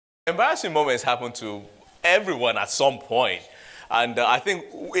Embarrassing moments happen to everyone at some point. And I think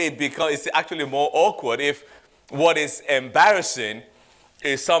it's actually more awkward if what is embarrassing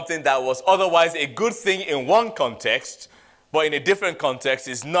is something that was otherwise a good thing in one context, but in a different context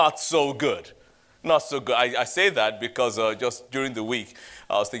is not so good. Not so good. I say that because just during the week,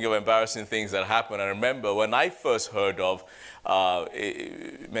 I was thinking of embarrassing things that happened. I remember when I first heard of,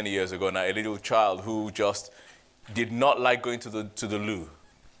 many years ago now, a little child who just did not like going to the loo.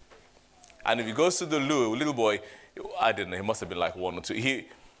 And if he goes to the loo, a little boy, I don't know, he must have been like 1 or 2.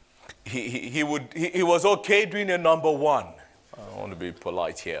 He was okay doing a number 1. I don't want to be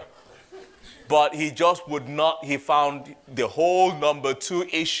polite here. But he just would not, he found the whole number 2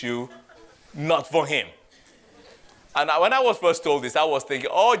 issue not for him. And when I was first told this, I was thinking,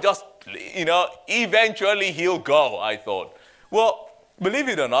 oh, just, eventually he'll go, I thought. Well, believe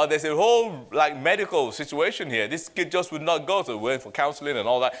it or not, there's a whole medical situation here. This kid just would not go, so we went for counseling and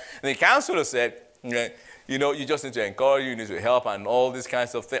all that. And the counselor said, you just need to encourage, you need to help and all these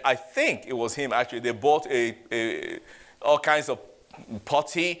kinds of things. I think it was him, actually. They bought all kinds of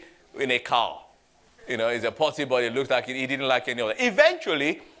potty in a car. It's a potty, but it looks like he didn't like any of it.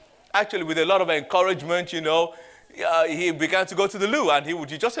 Eventually, actually, with a lot of encouragement, he began to go to the loo, and he would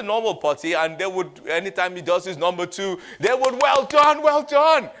do just a normal potty, and they would, anytime he does his number 2, they would, well done, well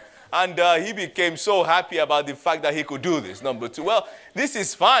done. And he became so happy about the fact that he could do this, number 2. Well, this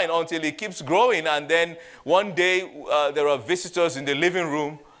is fine until he keeps growing, and then one day there are visitors in the living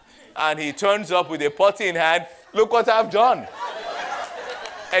room, and he turns up with a potty in hand. Look what I've done.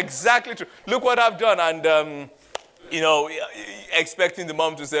 Exactly true. Look what I've done. And, expecting the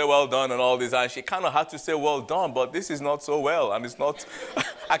mom to say, well done, and all this. And she kind of had to say, well done, but this is not so well. And it's not,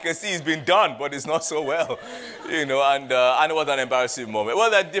 I can see it's been done, but it's not so well. And it was an embarrassing moment. Well,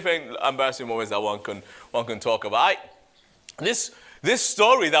 there are different embarrassing moments that one can talk about. This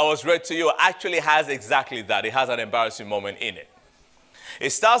story that was read to you actually has exactly that. It has an embarrassing moment in it. It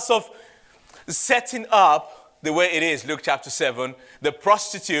starts off setting up the way it is, Luke chapter 7, the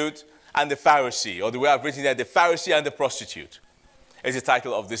prostitute and the Pharisee, or the way I've written there, the Pharisee and the prostitute is the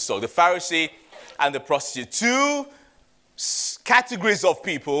title of this story. The Pharisee and the prostitute, 2 categories of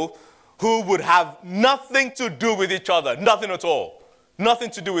people who would have nothing to do with each other, nothing at all, nothing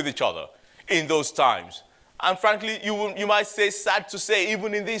to do with each other in those times. And frankly, you might say, sad to say,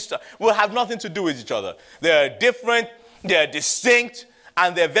 even in these times, will have nothing to do with each other. They're different, they're distinct,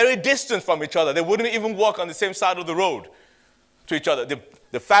 and they're very distant from each other. They wouldn't even walk on the same side of the road to each other.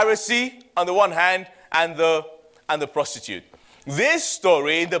 The Pharisee on the one hand and the prostitute. This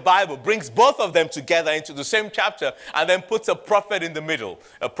story in the Bible brings both of them together into the same chapter and then puts a prophet in the middle.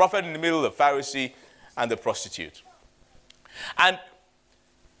 A prophet in the middle, the Pharisee and the prostitute. And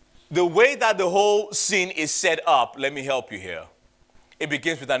the way that the whole scene is set up, let me help you here. It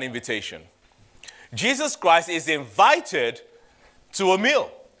begins with an invitation. Jesus Christ is invited to a meal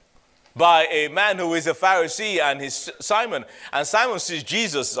by a man who is a Pharisee and his Simon. And Simon sees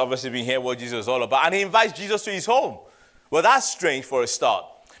Jesus, obviously being here what Jesus is all about, and he invites Jesus to his home. Well, that's strange for a start,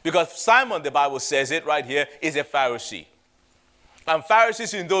 because Simon, the Bible says it right here, is a Pharisee. And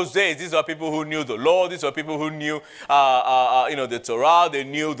Pharisees in those days, these are people who knew the law, these are people who knew the Torah, they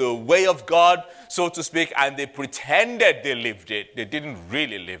knew the way of God, so to speak, and they pretended they lived it. They didn't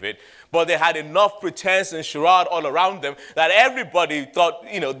really live it, but they had enough pretense and charade all around them that everybody thought,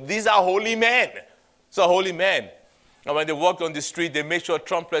 these are holy men. These are holy men. And when they walked on the street, they made sure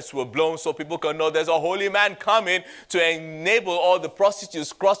trumpets were blown so people can know there's a holy man coming to enable all the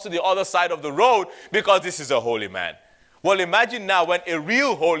prostitutes cross to the other side of the road because this is a holy man. Well, imagine now when a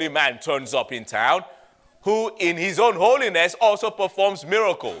real holy man turns up in town who in his own holiness also performs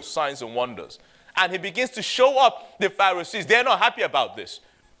miracles, signs and wonders. And he begins to show up the Pharisees. They're not happy about this.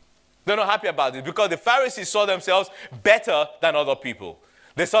 They're not happy about this because the Pharisees saw themselves better than other people.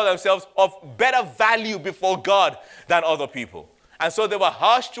 They saw themselves of better value before God than other people. And so they were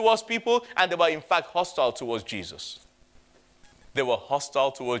harsh towards people, and they were in fact hostile towards Jesus. They were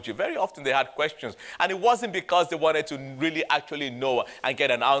hostile towards you. Very often they had questions. And it wasn't because they wanted to really actually know and get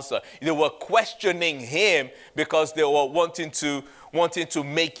an answer. They were questioning him because they were wanting to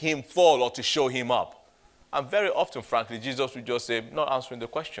make him fall or to show him up. And very often, frankly, Jesus would just say, not answering the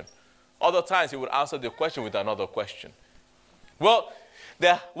question. Other times he would answer the question with another question. Well,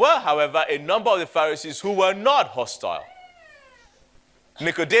 there were, however, a number of the Pharisees who were not hostile.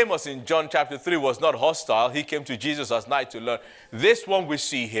 Nicodemus in John chapter 3 was not hostile. He came to Jesus at night to learn. This one we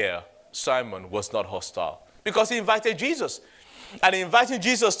see here, Simon, was not hostile because he invited Jesus. And inviting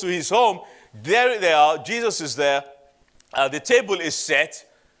Jesus to his home, there they are, Jesus is there, the table is set.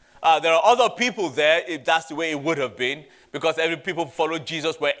 There are other people there, if that's the way it would have been. because every people followed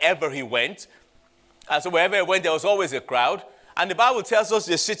Jesus wherever he went. And so wherever he went, there was always a crowd. And the Bible tells us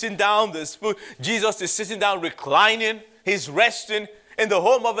they're sitting down, there's food. Jesus is sitting down, reclining, he's resting in the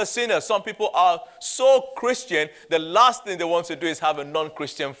home of a sinner. Some people are so Christian, the last thing they want to do is have a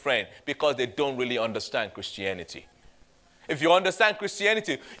non-Christian friend because they don't really understand Christianity. If you understand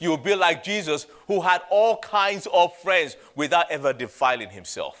Christianity, you will be like Jesus, who had all kinds of friends without ever defiling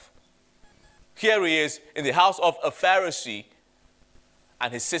himself. Here he is in the house of a Pharisee,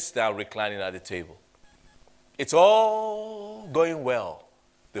 and he sits down reclining at the table. It's all going well.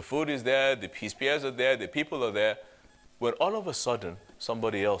 The food is there, his peers are there, the people are there, when all of a sudden,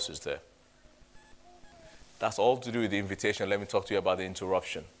 somebody else is there. That's all to do with the invitation. Let me talk to you about the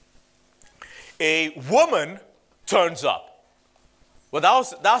interruption. A woman turns up. Well,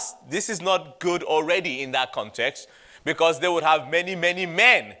 this is not good already in that context, because they would have many, many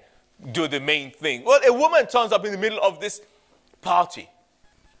men do the main thing. Well, a woman turns up in the middle of this party.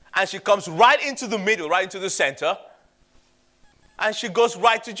 And she comes right into the middle, right into the center. And she goes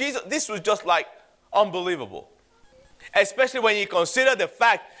right to Jesus. This was just like unbelievable. Especially when you consider the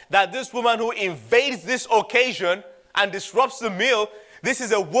fact that this woman who invades this occasion and disrupts the meal, this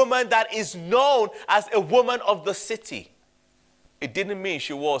is a woman that is known as a woman of the city. It didn't mean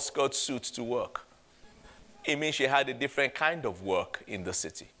she wore skirt suits to work. It means she had a different kind of work in the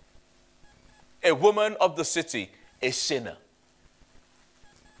city. A woman of the city, a sinner.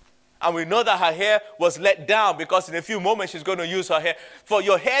 And we know that her hair was let down, because in a few moments she's going to use her hair. For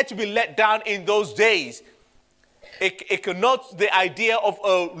your hair to be let down in those days, it connotes the idea of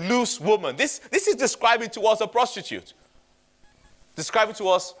a loose woman. This is describing to us a prostitute. Describing to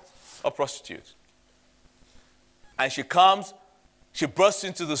us a prostitute. And she comes, she bursts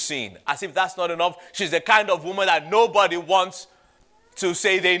into the scene. As if that's not enough, she's the kind of woman that nobody wants to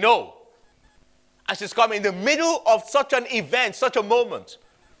say they know. And she's come in the middle of such an event, such a moment.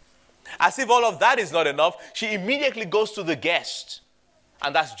 As if all of that is not enough, she immediately goes to the guest,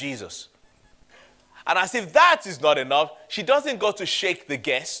 and that's Jesus. And as if that is not enough, she doesn't go to shake the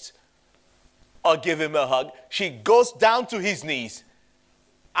guest or give him a hug. She goes down to his knees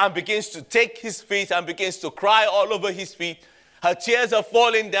and begins to take his feet and begins to cry all over his feet. Her tears are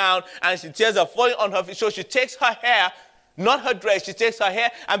falling down, and tears are falling on her feet. So she takes her hair, not her dress, she takes her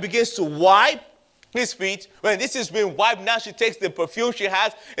hair and begins to wipe his feet. When this is being wiped, now she takes the perfume she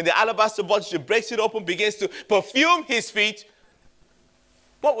has in the alabaster bottle, she breaks it open, begins to perfume his feet.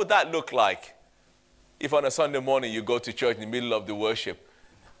 What would that look like if on a Sunday morning you go to church in the middle of the worship,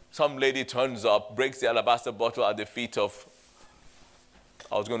 some lady turns up, breaks the alabaster bottle at the feet of,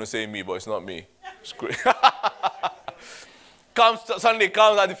 I was going to say me, but it's not me. Suddenly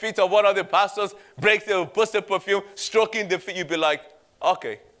comes at the feet of one of the pastors, puts the perfume, stroking the feet. You'd be like,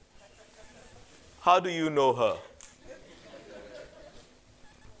 okay. How do you know her?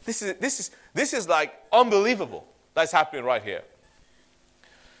 This is like unbelievable. That's happening right here.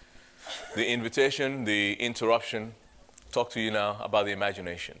 The invitation, the interruption. Talk to you now about the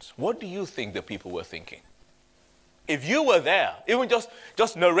imaginations. What do you think the people were thinking? If you were there, even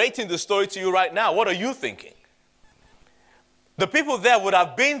just narrating the story to you right now, what are you thinking? The people there would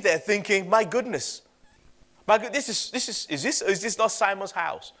have been there thinking, my goodness, is this not Simon's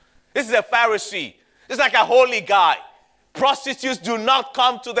house? This is a Pharisee. This is like a holy guy. Prostitutes do not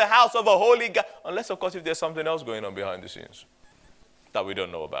come to the house of a holy guy. Unless, of course, if there's something else going on behind the scenes that we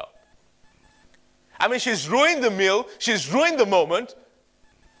don't know about. I mean, she's ruined the meal. She's ruined the moment.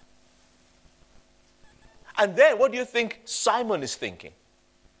 And then, what do you think Simon is thinking?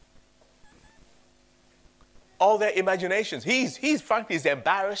 All their imaginations. He's frankly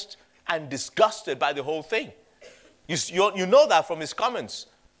embarrassed and disgusted by the whole thing. You know that from his comments.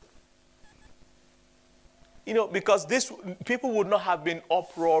 You know, because people would not have been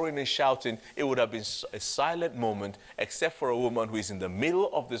uproaring and shouting. It would have been a silent moment, except for a woman who is in the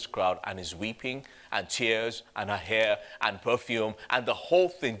middle of this crowd and is weeping and tears and her hair and perfume, and the whole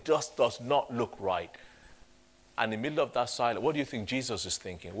thing just does not look right. And in the middle of that silence, what do you think Jesus is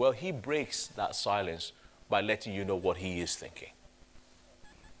thinking? Well, he breaks that silence by letting you know what he is thinking.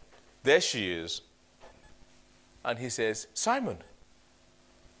 There she is, and he says, Simon,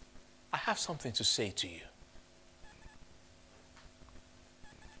 I have something to say to you.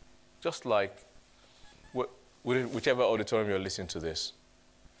 Just like whichever auditorium you're listening to this,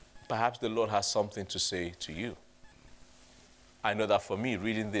 perhaps the Lord has something to say to you. I know that for me,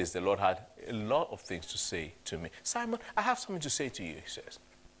 reading this, the Lord had a lot of things to say to me. Simon, I have something to say to you, he says.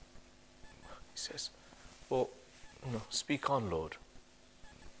 He says, well, speak on, Lord.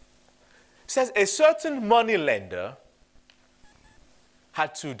 He says, a certain money lender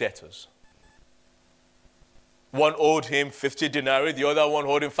had two debtors. One owed him 50 denarii, the other one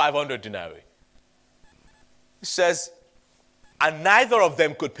owed him 500 denarii. He says, and neither of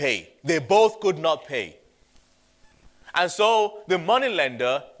them could pay. They both could not pay. And so the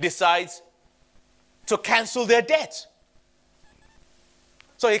moneylender decides to cancel their debt.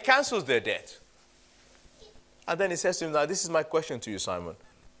 So he cancels their debt. And then he says to him, now this is my question to you, Simon.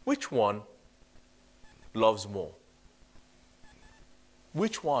 Which one loves more?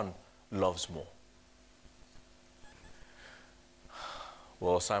 Which one loves more?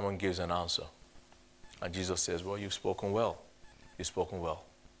 Well, Simon gives an answer. And Jesus says, well, you've spoken well. You've spoken well.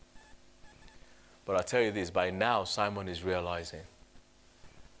 But I tell you this, by now Simon is realizing.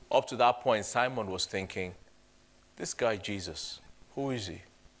 Up to that point, Simon was thinking, this guy Jesus, who is he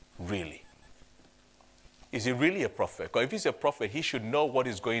really? Is he really a prophet? Because if he's a prophet, he should know what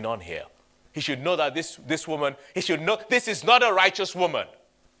is going on here. He should know that this woman, he should know this is not a righteous woman.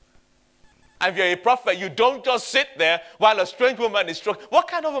 And if you're a prophet, you don't just sit there while a strange woman is struck. What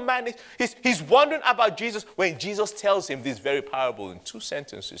kind of a man is he's wondering about Jesus when Jesus tells him this very parable in 2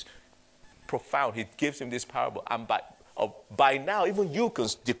 sentences. Profound. He gives him this parable. And by now, even you can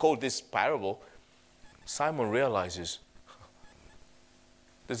decode this parable. Simon realizes,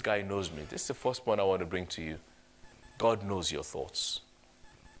 this guy knows me. This is the first point I want to bring to you. God knows your thoughts.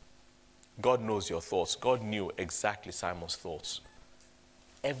 God knows your thoughts. God knew exactly Simon's thoughts.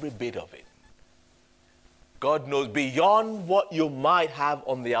 Every bit of it. God knows beyond what you might have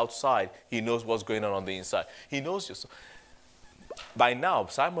on the outside. He knows what's going on the inside. He knows your thoughts. By now,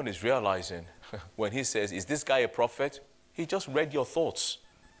 Simon is realizing when he says, is this guy a prophet? He just read your thoughts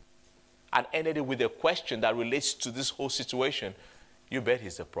and ended it with a question that relates to this whole situation. You bet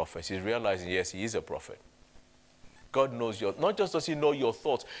he's a prophet. He's realizing, yes, he is a prophet. God knows not just does he know your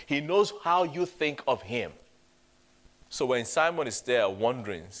thoughts, he knows how you think of him. So when Simon is there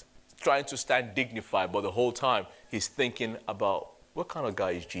wondering, trying to stand dignified, but the whole time he's thinking about what kind of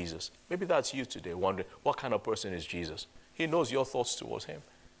guy is Jesus? Maybe that's you today, wondering what kind of person is Jesus? He knows your thoughts towards him.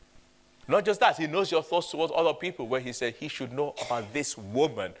 Not just that, he knows your thoughts towards other people, where he said he should know about this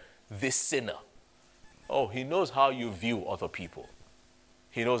woman, this sinner. Oh, he knows how you view other people.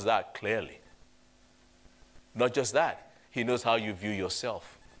 He knows that clearly. Not just that, he knows how you view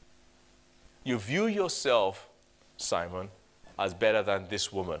yourself. You view yourself, Simon, as better than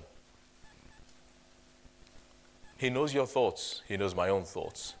this woman. He knows your thoughts. He knows my own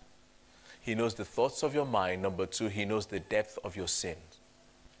thoughts. He knows the thoughts of your mind. Number 2, he knows the depth of your sin.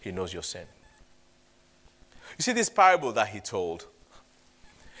 He knows your sin. You see this parable that he told?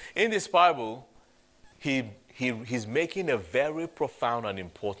 In this parable, he's making a very profound and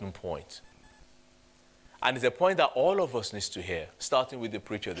important point. And it's a point that all of us need to hear, starting with the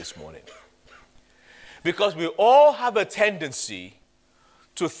preacher this morning. Because we all have a tendency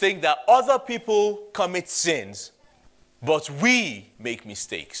to think that other people commit sins, but we make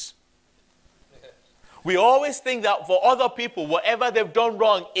mistakes. We always think that for other people, whatever they've done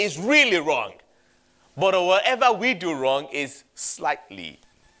wrong is really wrong. But whatever we do wrong is slightly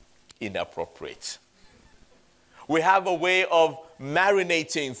inappropriate. We have a way of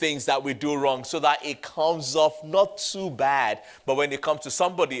marinating things that we do wrong so that it comes off not too bad. But when it comes to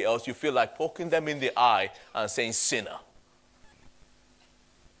somebody else, you feel like poking them in the eye and saying sinner.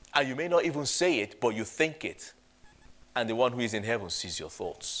 And you may not even say it, but you think it. And the one who is in heaven sees your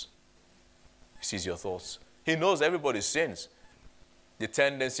thoughts. He sees your thoughts. He knows everybody's sins. The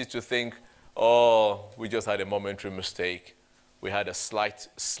tendency to think, oh, we just had a momentary mistake. We had a slight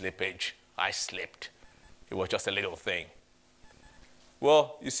slippage. I slipped. It was just a little thing.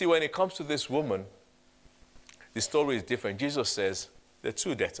 Well, you see, when it comes to this woman, the story is different. Jesus says there are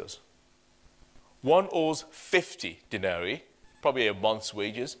 2 debtors. One owes 50 denarii, probably a month's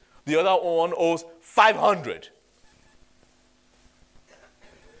wages. The other one owes 500.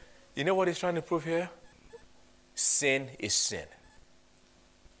 You know what he's trying to prove here? Sin is sin.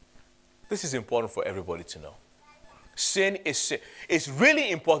 This is important for everybody to know. Sin is sin. It's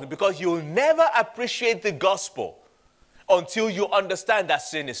really important because you'll never appreciate the gospel until you understand that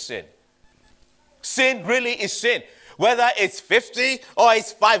sin is sin. Sin really is sin. Whether it's 50 or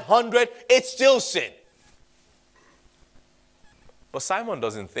it's 500, it's still sin. But Simon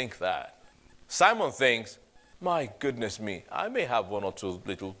doesn't think that. Simon thinks, my goodness me, I may have 1 or 2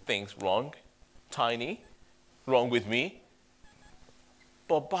 little things wrong, tiny, wrong with me.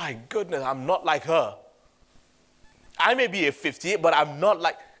 But by goodness, I'm not like her. I may be a 50, but I'm not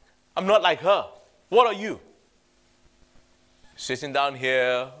like her. What are you? Sitting down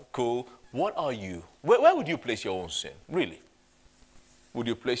here, cool. What are you? Where would you place your own sin, really? Would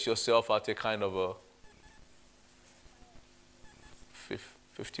you place yourself at a kind of a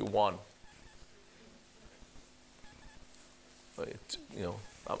 51? you know,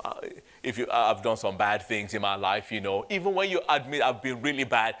 if I've done some bad things in my life, you know, even when you admit I've been really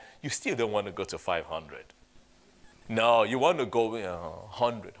bad, you still don't want to go to 500. No, you want to go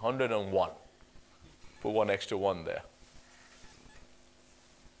 100, 101. Put one extra one there.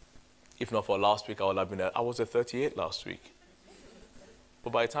 If not for last week, I would have been I was at 38 last week.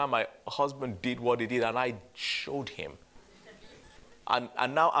 But by the time my husband did what he did, and I showed him,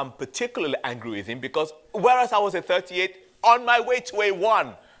 and now I'm particularly angry with him because whereas I was at 38, on my way to a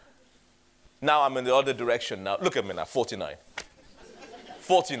 1, now I'm in the other direction now. Look at me now, 49.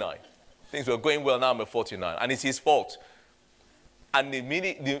 49. Things were going well, now I'm at 49. And it's his fault. And the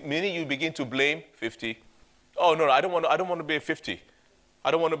minute you begin to blame, 50. Oh, no, I don't want to be a 50.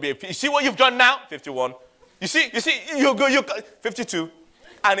 I don't want to be a 50. You see what you've done now? 51. You see, you 52.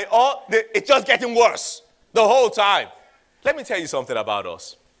 And it's just getting worse the whole time. Let me tell you something about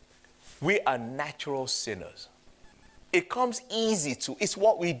us. We are natural sinners. It comes easy to, it's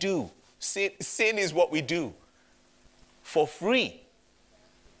what we do. Sin is what we do for free.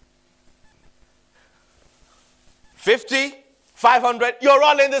 50, 500, you're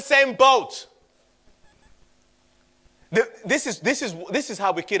all in the same boat. This is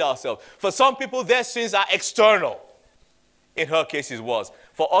how we kid ourselves. For some people, their sins are external. In her case, it was.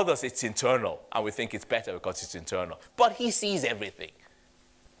 For others, it's internal, and we think it's better because it's internal. But he sees everything.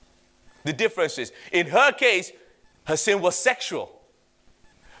 The difference is, in her case, her sin was sexual.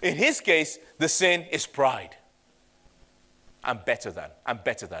 In his case, the sin is pride. I'm better than, I'm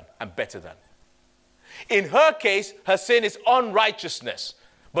better than, I'm better than. In her case, her sin is unrighteousness.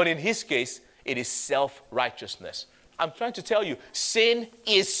 But in his case, it is self-righteousness. I'm trying to tell you, sin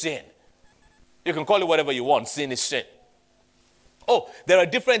is sin. You can call it whatever you want. Sin is sin. Oh, there are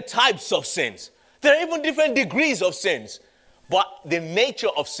different types of sins. There are even different degrees of sins. But the nature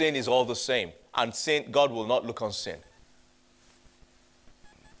of sin is all the same. And sin, God will not look on sin.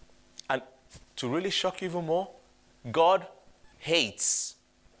 And to really shock you even more, God hates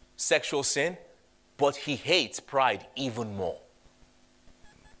sexual sin, but he hates pride even more.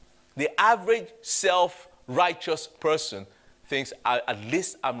 The average self-righteous person thinks, at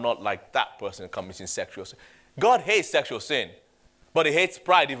least I'm not like that person committing sexual sin. God hates sexual sin, but he hates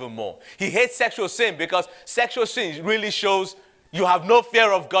pride even more. He hates sexual sin because sexual sin really shows you have no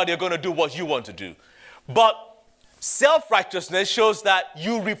fear of God. You're going to do what you want to do. But self-righteousness shows that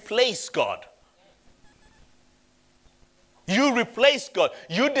you replace God. You replace God.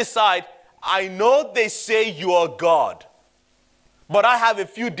 You decide, I know they say you are God, but I have a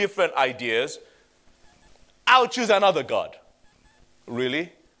few different ideas. I'll choose another God.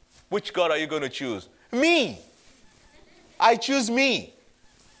 Really? Which God are you going to choose? Me. I choose me.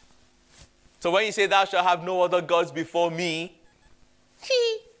 So when you say thou shalt have no other gods before me,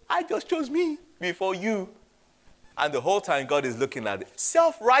 I just chose me before you. And the whole time God is looking at it.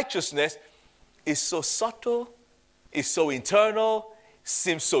 Self-righteousness is so subtle, is so internal,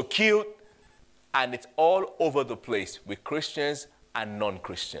 seems so cute, and it's all over the place with Christians and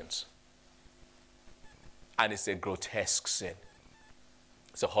non-Christians. And it's a grotesque sin.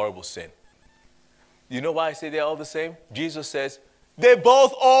 It's a horrible sin. You know why I say they're all the same? Jesus says, they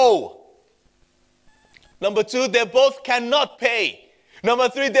both owe. Number 2, they both cannot pay. Number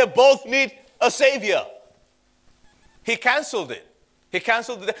 3, they both need a savior. He canceled it. He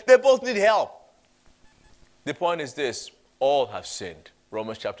canceled it. They both need help. The point is this, all have sinned.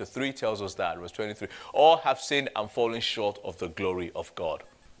 Romans chapter 3 tells us that, verse 23. All have sinned and fallen short of the glory of God.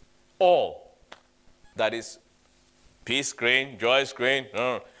 All. That is, peace grain, Joyce grain,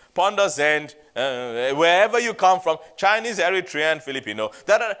 Ponder's End, wherever you come from, Chinese, Eritrean, Filipino,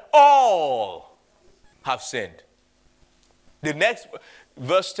 all have sinned. The next,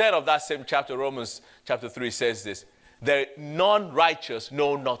 verse 10 of that same chapter, Romans chapter 3, says this, there none righteous,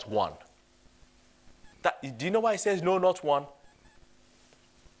 no, not one. Do you know why it says no, not one?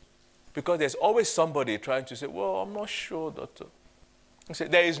 Because there's always somebody trying to say, well, I'm not sure that. Say,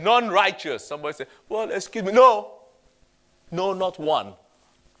 there is none righteous. Somebody say, well, excuse me. No, not one.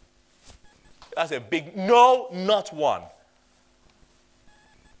 That's a big no, not one.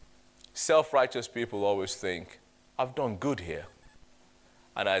 Self-righteous people always think, I've done good here.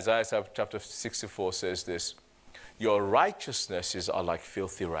 And Isaiah chapter 64 says this, your righteousnesses are like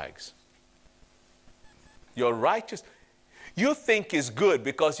filthy rags. Your righteous, you think is good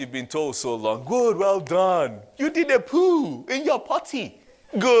because you've been told so long. Good, well done. You did a poo in your potty.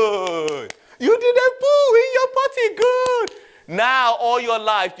 Good. You did a poo in your potty. Good. Now, all your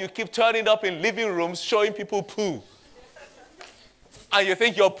life, you keep turning up in living rooms showing people poo. And you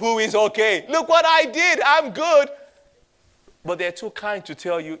think your poo is okay. Look what I did. I'm good. But they're too kind to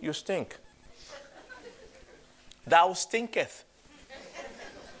tell you, you stink. Thou stinketh.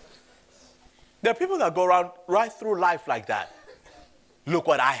 There are people that go around right through life like that. Look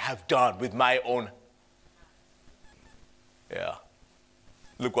what I have done with my own. Yeah.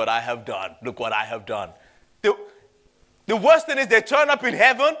 Look what I have done. Look what I have done. The worst thing is they turn up in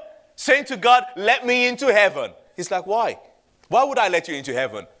heaven saying to God, let me into heaven. He's like, why? Why would I let you into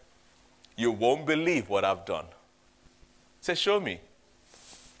heaven? You won't believe what I've done. He says, show me.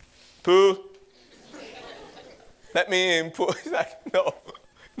 Pooh. Let me in, Pooh. He's like, no,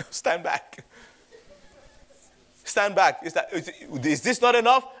 stand back. Stand back. It's like, is this not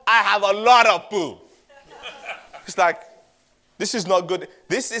enough? I have a lot of poo. It's like, this is not good.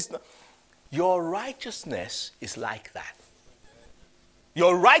 This is not. Your righteousness is like that.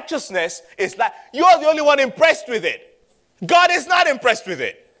 Your righteousness is like, you're the only one impressed with it. God is not impressed with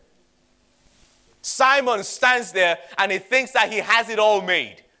it. Simon stands there and he thinks that he has it all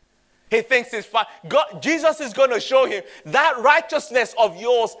made. He thinks it's fine. Jesus is going to show him that righteousness of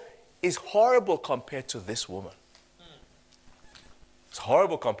yours is horrible compared to this woman. It's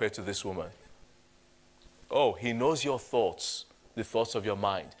horrible compared to this woman. Oh, he knows your thoughts, the thoughts of your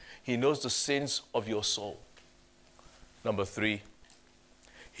mind. He knows the sins of your soul. Number 3,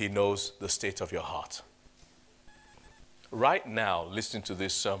 he knows the state of your heart. Right now, listening to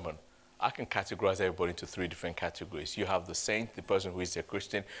this sermon, I can categorize everybody into 3 different categories. You have the saint, the person who is a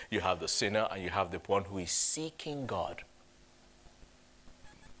Christian. You have the sinner, and you have the one who is seeking God.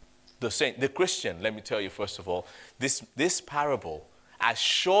 The saint, the Christian, let me tell you first of all, this parable, as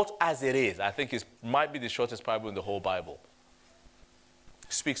short as it is, I think it might be the shortest parable in the whole Bible,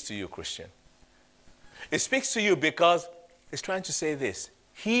 speaks to you, Christian. It speaks to you because it's trying to say this.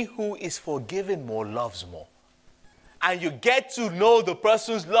 He who is forgiven more loves more. And you get to know the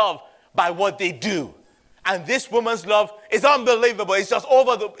person's love by what they do. And this woman's love is unbelievable. It's just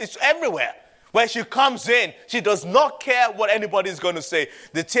it's everywhere. When she comes in, she does not care what anybody is going to say.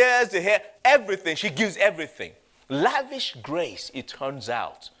 The tears, the hair, everything. She gives everything. Lavish grace, it turns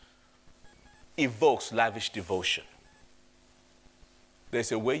out, evokes lavish devotion.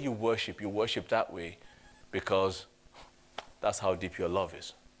 There's a way you worship that way because that's how deep your love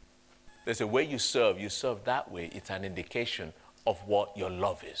is. There's a way you serve that way. It's an indication of what your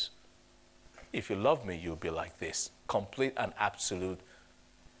love is. If you love me, you'll be like this. Complete and absolute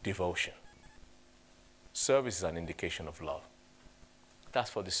devotion. Service is an indication of love. That's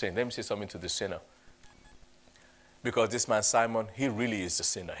for the saint. Let me say something to the sinner. Because this man Simon, he really is the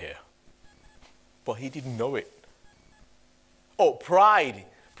sinner here. But he didn't know it. Oh, pride.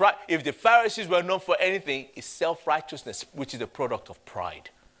 Pride. If the Pharisees were known for anything, it's self-righteousness, which is a product of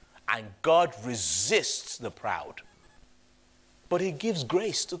pride. And God resists the proud. But he gives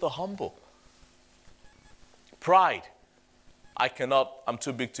grace to the humble. Pride. I'm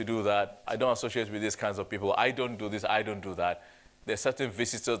too big to do that. I don't associate with these kinds of people. I don't do this, I don't do that. There's certain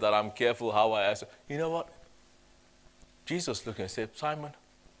visitors that I'm careful how I ask. You know what? Jesus looked and said, Simon,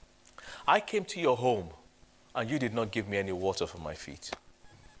 I came to your home and you did not give me any water for my feet.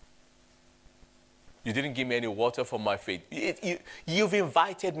 You didn't give me any water for my feet. You've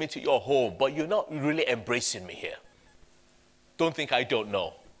invited me to your home, but you're not really embracing me here. Don't think I don't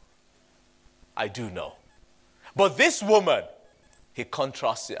know. I do know. But this woman, he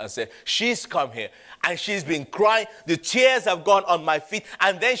contrasts it and said, she's come here and she's been crying. The tears have gone on my feet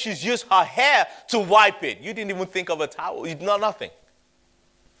and then she's used her hair to wipe it. You didn't even think of a towel. You did nothing.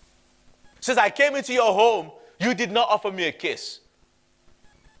 Says, I came into your home. You did not offer me a kiss.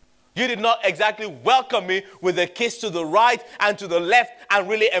 You did not exactly welcome me with a kiss to the right and to the left and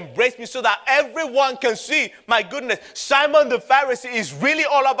really embrace me so that everyone can see, my goodness, Simon the Pharisee is really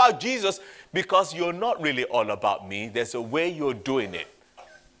all about Jesus. Because you're not really all about me. There's a way you're doing it.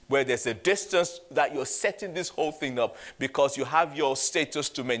 Where there's a distance that you're setting this whole thing up because you have your status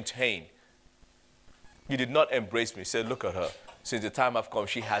to maintain. You did not embrace me. He said, look at her. Since the time I've come,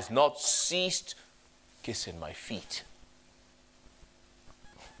 she has not ceased kissing my feet.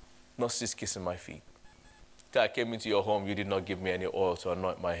 Not ceased kissing my feet. Till I came into your home, you did not give me any oil to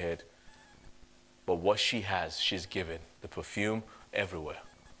anoint my head. But what she has, she's given. The perfume everywhere.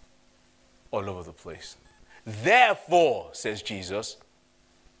 All over the place. Therefore, says Jesus,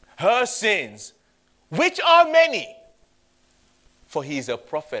 her sins, which are many, for he is a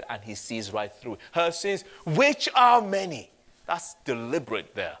prophet and he sees right through it. Her sins, which are many, that's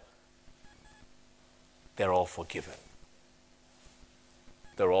deliberate there. They're all forgiven.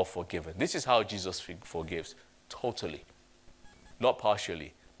 They're all forgiven. This is how Jesus forgives. Totally. Not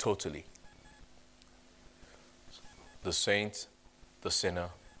partially, totally. The saint, the sinner,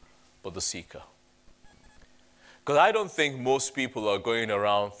 but the seeker. Because I don't think most people are going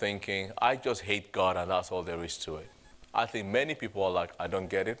around thinking, I just hate God and that's all there is to it. I think many people are like, I don't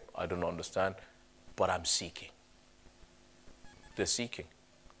get it, I don't understand, but I'm seeking. They're seeking.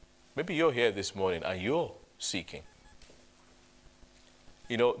 Maybe you're here this morning and you're seeking.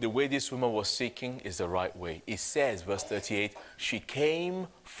 You know, the way this woman was seeking is the right way. It says, verse 38, she came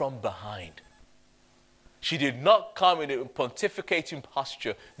from behind. She did not come in a pontificating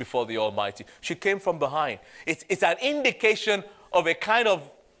posture before the Almighty. She came from behind. It's an indication of a kind of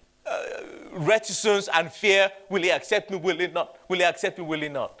reticence and fear. Will he accept me? Will he not? Will he accept me? Will he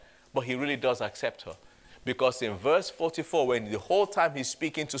not? But he really does accept her. Because in verse 44, when the whole time he's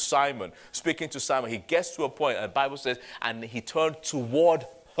speaking to Simon, he gets to a point, and the Bible says, and he turned toward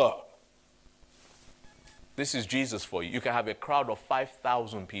her. This is Jesus for you. You can have a crowd of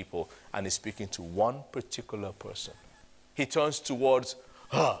 5,000 people, and he's speaking to one particular person. He turns towards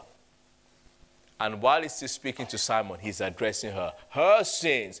her. And while he's still speaking to Simon, he's addressing her. Her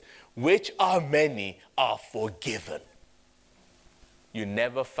sins, which are many, are forgiven. You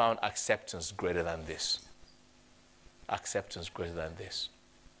never found acceptance greater than this. Acceptance greater than this.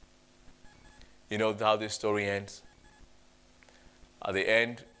 You know how this story ends? At the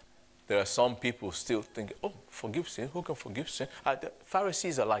end, there are some people still thinking, oh, forgive sin. Who can forgive sin? The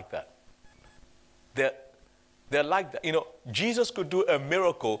Pharisees are like that. They're like that. You know, Jesus could do a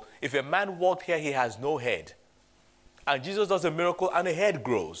miracle. If a man walked here, he has no head. And Jesus does a miracle and a head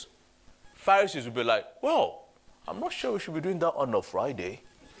grows. Pharisees would be like, well, I'm not sure we should be doing that on a Friday.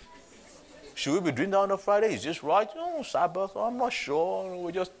 Should we be doing that on a Friday? Is this right? Oh, Sabbath? I'm not sure.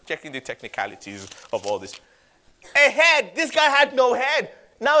 We're just checking the technicalities of all this. A head. This guy had no head.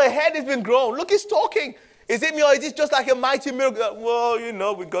 Now a head has been grown. Look, he's talking. Is it me or is this just like a mighty miracle? Well, you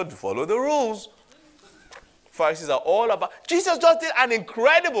know, we got to follow the rules. Pharisees are all about. Jesus just did an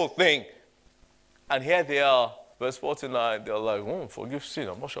incredible thing. And here they are, verse 49. They're like, forgive sin.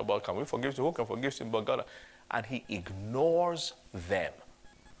 I'm not sure about can we forgive sin? Who can forgive sin but God? And he ignores them,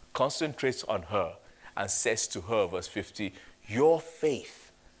 concentrates on her, and says to her, verse 50, your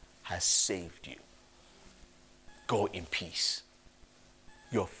faith has saved you. Go in peace.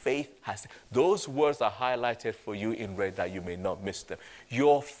 Your faith has... Those words are highlighted for you in red that you may not miss them.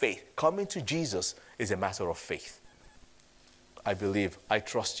 Your faith. Coming to Jesus is a matter of faith. I believe. I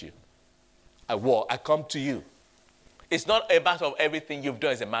trust you. I walk. I come to you. It's not a matter of everything you've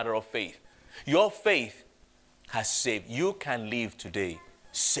done. It's a matter of faith. Your faith has saved. You can live today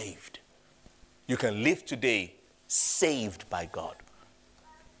saved. You can live today saved by God.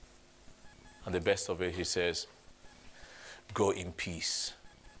 And the best of it, he says, go in peace.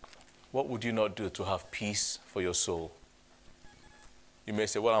 What would you not do to have peace for your soul? You may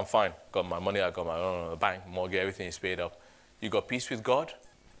say, well, I'm fine. Got my money, I got my bank, mortgage, everything is paid up. You got peace with God?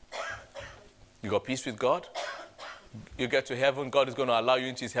 You got peace with God? You get to heaven, God is going to allow you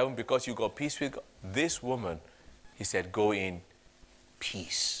into his heaven because you got peace with God. This woman, he said, go in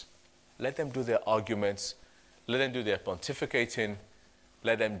peace. Let them do their arguments. Let them do their pontificating.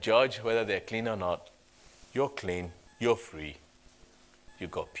 Let them judge whether they're clean or not. You're clean. You're free. You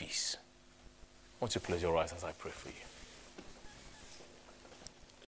got peace. I want you to close your eyes as I pray for you.